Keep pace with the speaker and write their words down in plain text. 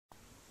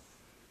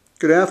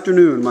Good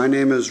afternoon. My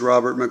name is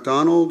Robert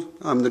McDonald.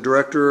 I'm the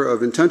Director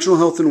of Intentional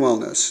Health and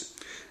Wellness,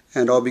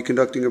 and I'll be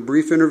conducting a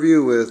brief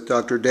interview with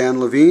Dr. Dan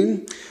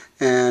Levine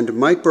and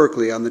Mike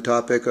Berkley on the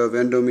topic of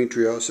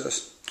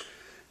endometriosis.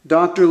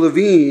 Dr.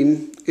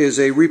 Levine is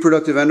a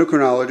reproductive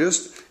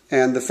endocrinologist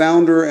and the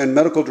founder and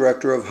medical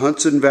director of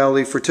Hudson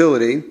Valley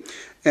Fertility,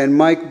 and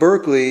Mike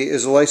Berkley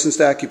is a licensed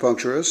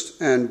acupuncturist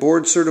and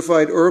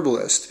board-certified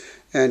herbalist,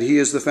 and he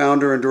is the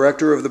founder and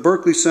director of the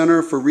Berkley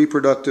Center for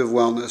Reproductive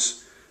Wellness.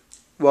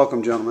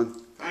 Welcome, gentlemen.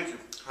 Thank you.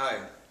 Hi,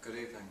 good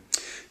evening.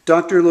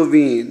 Dr.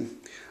 Levine,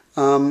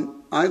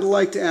 I'd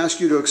like to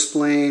ask you to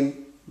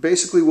explain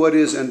basically what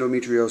is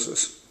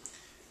endometriosis.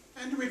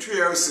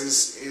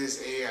 Endometriosis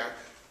is a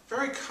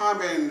very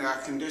common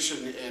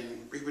condition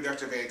in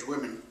reproductive age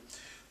women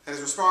that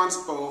is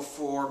responsible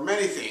for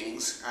many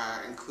things,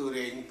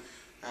 including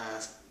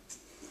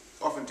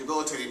often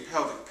debilitating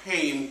pelvic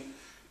pain,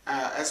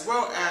 as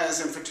well as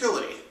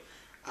infertility.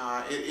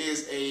 It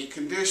is a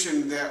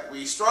condition that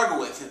we struggle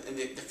with in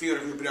the field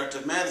of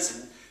reproductive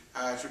medicine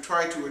to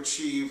try to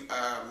achieve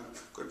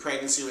good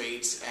pregnancy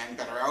rates and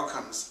better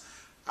outcomes.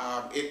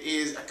 It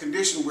is a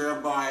condition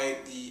whereby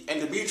the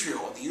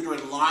endometrial, the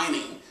uterine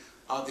lining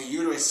of the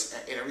uterus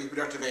in a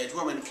reproductive age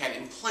woman, can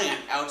implant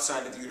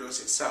outside of the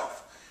uterus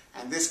itself.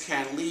 And this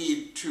can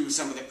lead to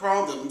some of the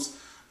problems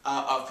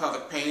of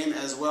pelvic pain,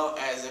 as well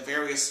as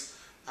various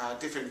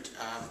different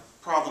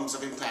problems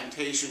of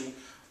implantation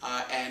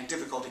and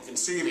difficulty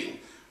conceiving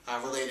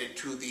related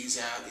to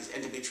these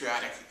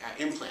endometriotic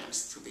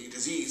implants, to the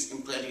disease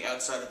implanting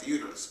outside of the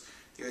uterus.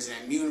 There is an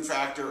immune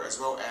factor as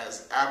well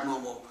as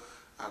abnormal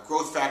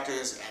growth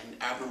factors and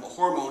abnormal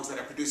hormones that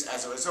are produced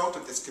as a result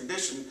of this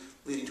condition,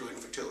 leading to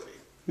infertility.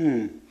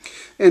 And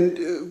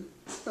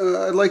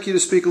I'd like you to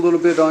speak a little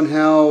bit on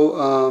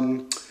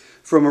how,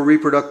 from a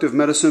reproductive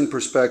medicine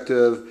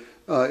perspective,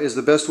 is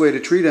the best way to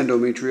treat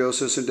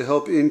endometriosis and to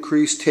help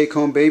increase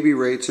take-home baby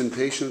rates in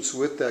patients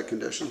with that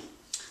condition.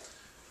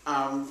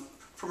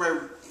 From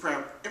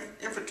an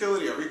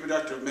infertility or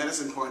reproductive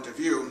medicine point of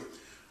view,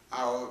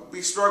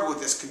 we struggle with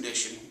this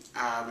condition.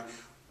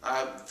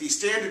 The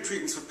standard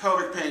treatments for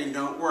pelvic pain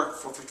don't work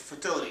for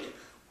fertility.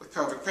 With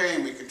pelvic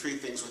pain, we can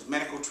treat things with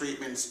medical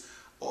treatments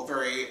or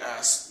very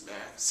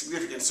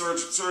significant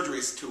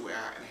surgeries to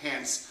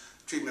enhance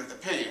treatment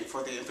of the pain.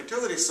 For the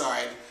infertility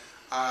side,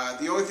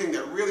 the only thing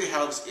that really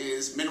helps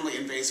is minimally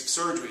invasive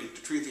surgery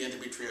to treat the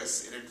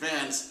endometriosis in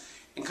advance,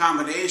 in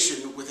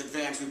combination with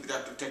advanced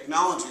reproductive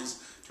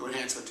technologies to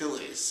enhance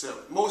fertility. So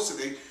most of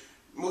the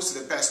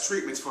best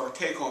treatments for a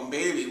take-home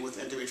baby with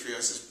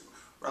endometriosis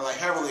rely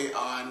heavily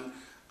on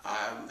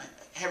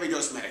heavy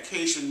dose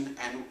medication,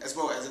 and as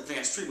well as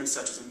advanced treatments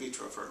such as in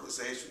vitro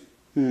fertilization.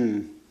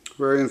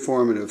 Very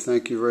informative.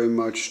 Thank you very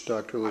much,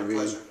 Dr. Levine.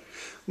 My pleasure.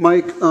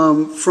 Mike,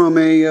 from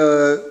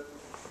a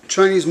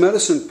Chinese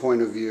medicine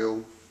point of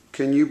view,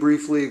 can you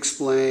briefly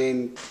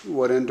explain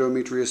what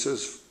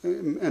endometriosis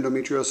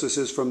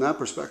is from that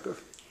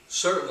perspective?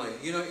 Certainly.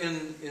 You know,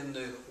 in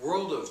the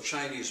world of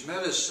Chinese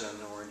medicine,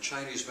 or in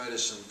Chinese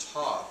medicine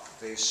talk,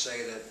 they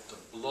say that the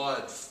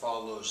blood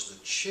follows the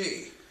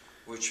qi,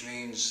 which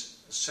means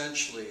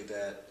essentially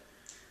that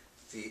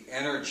the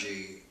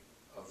energy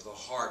of the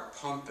heart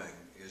pumping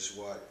is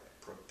what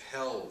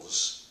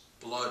propels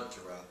blood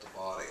throughout the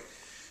body.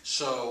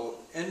 So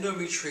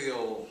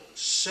endometrial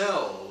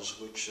cells,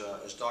 which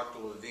as Dr.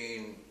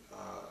 Levine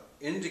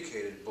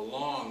indicated,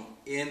 belong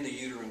in the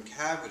uterine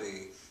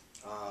cavity,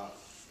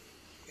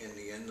 in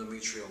the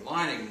endometrial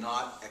lining,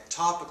 not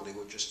ectopically,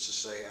 which is to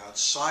say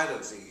outside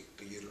of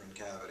the uterine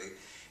cavity.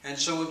 And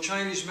so in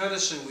Chinese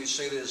medicine, we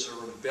say there's a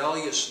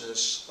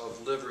rebelliousness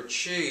of liver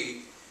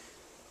qi,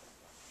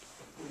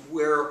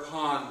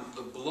 whereupon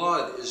the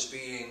blood is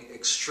being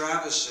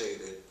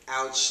extravasated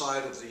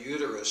outside of the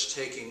uterus,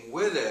 taking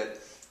with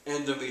it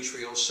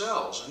endometrial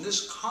cells. And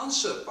this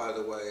concept, by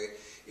the way,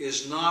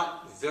 is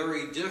not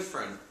very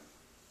different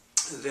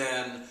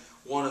than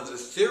one of the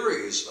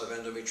theories of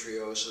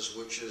endometriosis,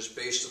 which is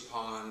based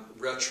upon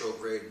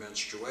retrograde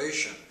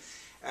menstruation.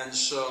 And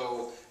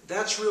so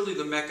that's really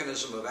the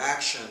mechanism of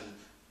action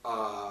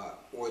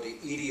or the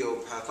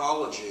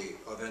etiopathology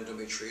of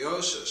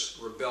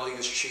endometriosis,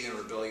 rebellious qi and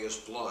rebellious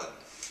blood.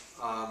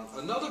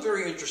 Another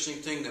very interesting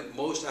thing that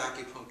most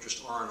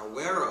acupuncturists aren't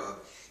aware of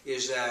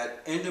is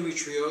that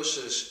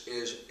endometriosis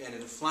is an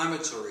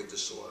inflammatory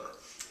disorder.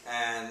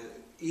 And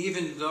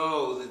even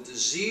though the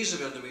disease of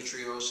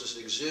endometriosis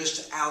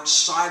exists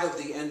outside of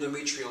the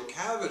endometrial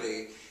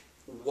cavity,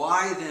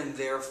 why then,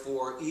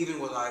 therefore, even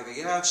with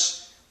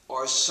IVFs,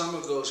 are some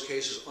of those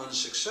cases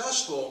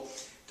unsuccessful?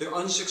 They're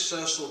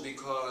unsuccessful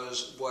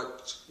because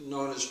what's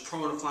known as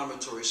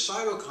pro-inflammatory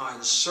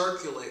cytokines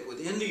circulate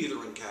within the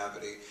uterine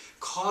cavity,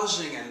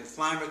 causing an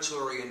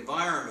inflammatory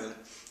environment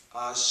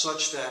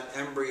such that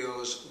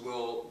embryos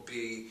will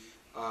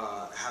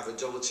have a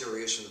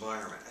deleterious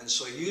environment. And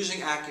so using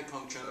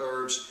acupuncture and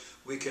herbs,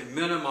 we can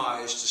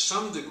minimize to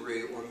some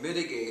degree or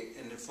mitigate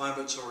an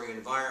inflammatory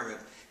environment,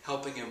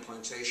 helping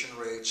implantation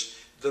rates.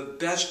 The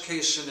best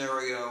case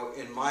scenario,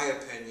 in my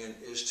opinion,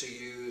 is to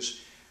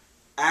use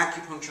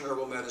acupuncture and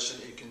herbal medicine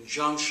in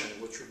conjunction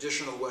with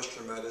traditional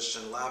Western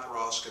medicine,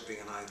 laparoscopy,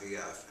 and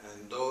IVF,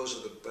 and those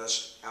are the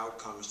best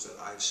outcomes that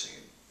I've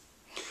seen.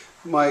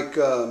 Mike,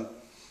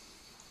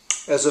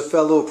 as a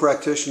fellow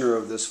practitioner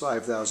of this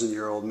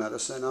 5,000-year-old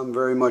medicine, I'm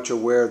very much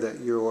aware that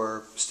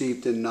you're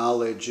steeped in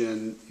knowledge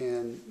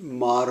in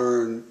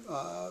modern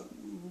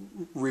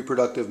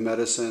reproductive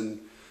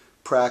medicine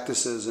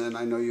practices, and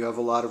I know you have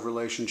a lot of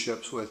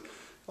relationships with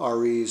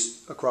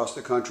REs across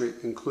the country,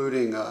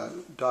 including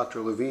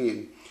Dr.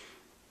 Levine.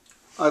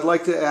 I'd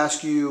like to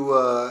ask you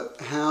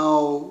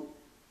how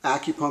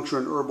acupuncture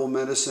and herbal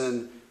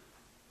medicine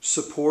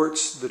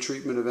supports the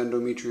treatment of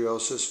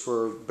endometriosis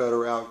for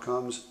better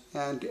outcomes,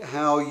 and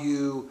how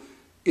you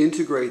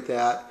integrate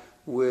that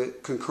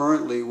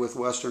concurrently with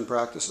Western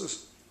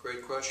practices.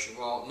 Great question.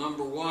 Well,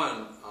 number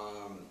one,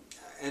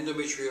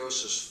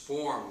 endometriosis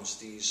forms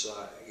these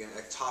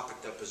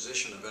ectopic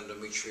deposition of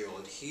endometrial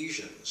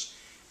adhesions.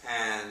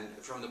 And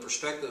from the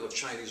perspective of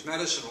Chinese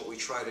medicine, what we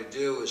try to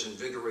do is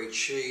invigorate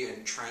qi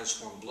and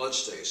transform blood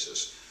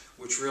stasis,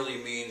 which really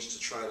means to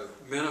try to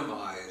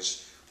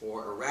minimize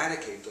or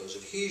eradicate those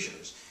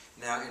adhesions.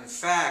 Now, in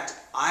fact,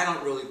 I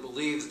don't really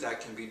believe that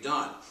that can be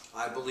done.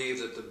 I believe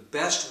that the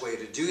best way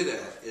to do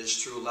that is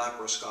through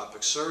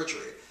laparoscopic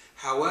surgery.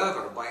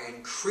 However, by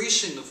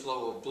increasing the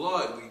flow of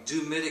blood, we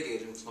do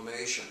mitigate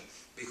inflammation,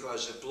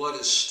 because if blood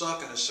is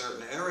stuck in a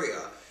certain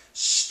area,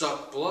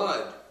 stuck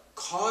blood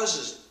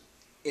causes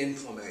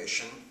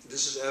inflammation.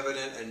 This is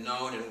evident and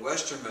known in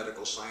Western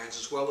medical science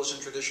as well as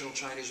in traditional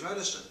Chinese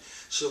medicine.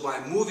 So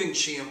by moving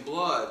qi and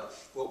blood,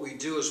 what we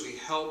do is we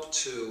help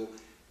to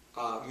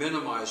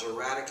minimize or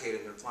eradicate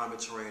an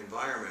inflammatory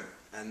environment,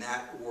 and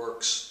that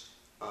works,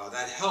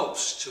 that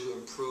helps to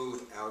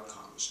improve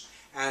outcomes.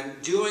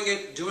 And doing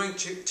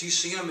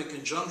TCM in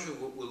conjunction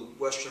with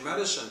Western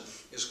medicine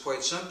is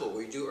quite simple.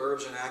 We do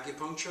herbs and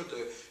acupuncture.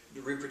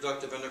 The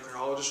reproductive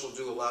endocrinologist will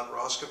do a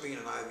laparoscopy and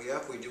an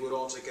IVF. We do it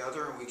all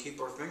together, and we keep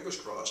our fingers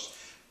crossed.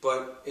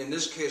 But in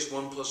this case,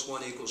 1 +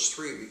 1 =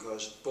 3,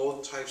 because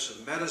both types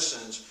of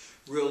medicines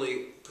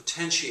really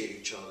potentiate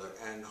each other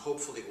and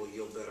hopefully will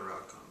yield better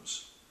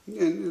outcomes.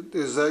 And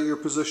is that your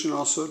position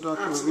also,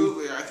 Dr.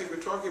 Absolutely. Levine? I think we're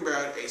talking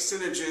about a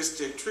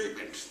synergistic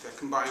treatment that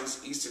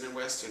combines Eastern and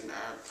Western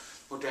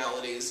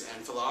modalities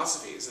and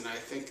philosophies, and I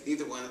think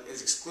neither one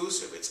is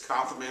exclusive. It's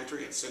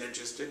complementary and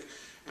synergistic,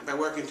 and by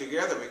working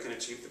together we can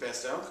achieve the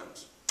best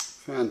outcomes.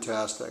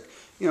 Fantastic.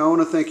 You know, I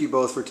want to thank you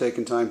both for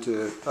taking time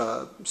to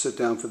sit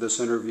down for this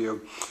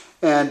interview.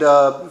 And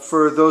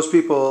for those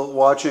people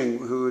watching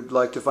who would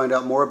like to find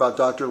out more about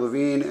Dr.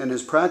 Levine and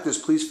his practice,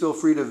 please feel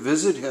free to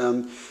visit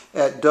him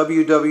at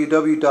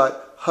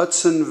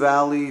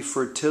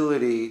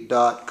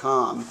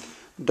www.hudsonvalleyfertility.com.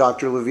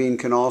 Dr. Levine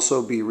can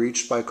also be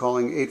reached by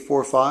calling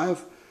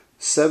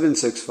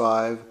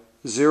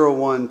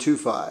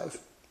 845-765-0125.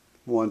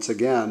 Once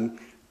again,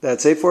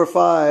 that's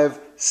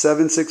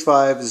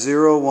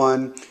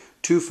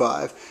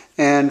 845-765-0125.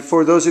 And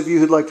for those of you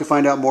who'd like to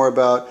find out more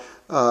about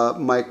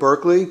Mike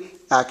Berkley,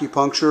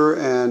 acupuncture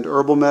and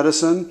herbal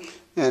medicine,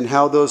 and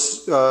how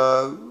those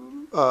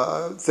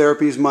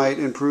therapies might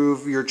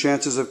improve your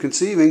chances of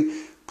conceiving,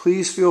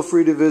 please feel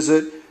free to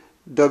visit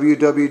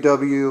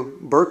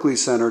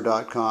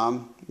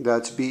www.berkleycenter.com.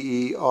 That's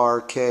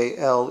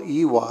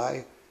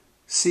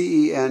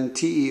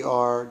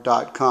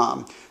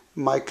BERKLEYCENTER.com.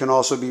 Mike can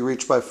also be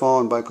reached by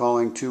phone by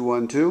calling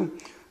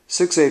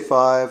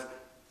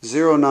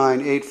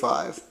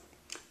 212-685-0985.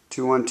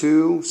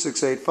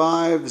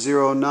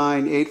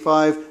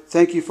 212-685-0985.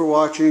 Thank you for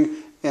watching,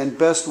 and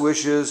best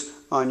wishes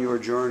on your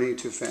journey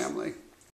to family.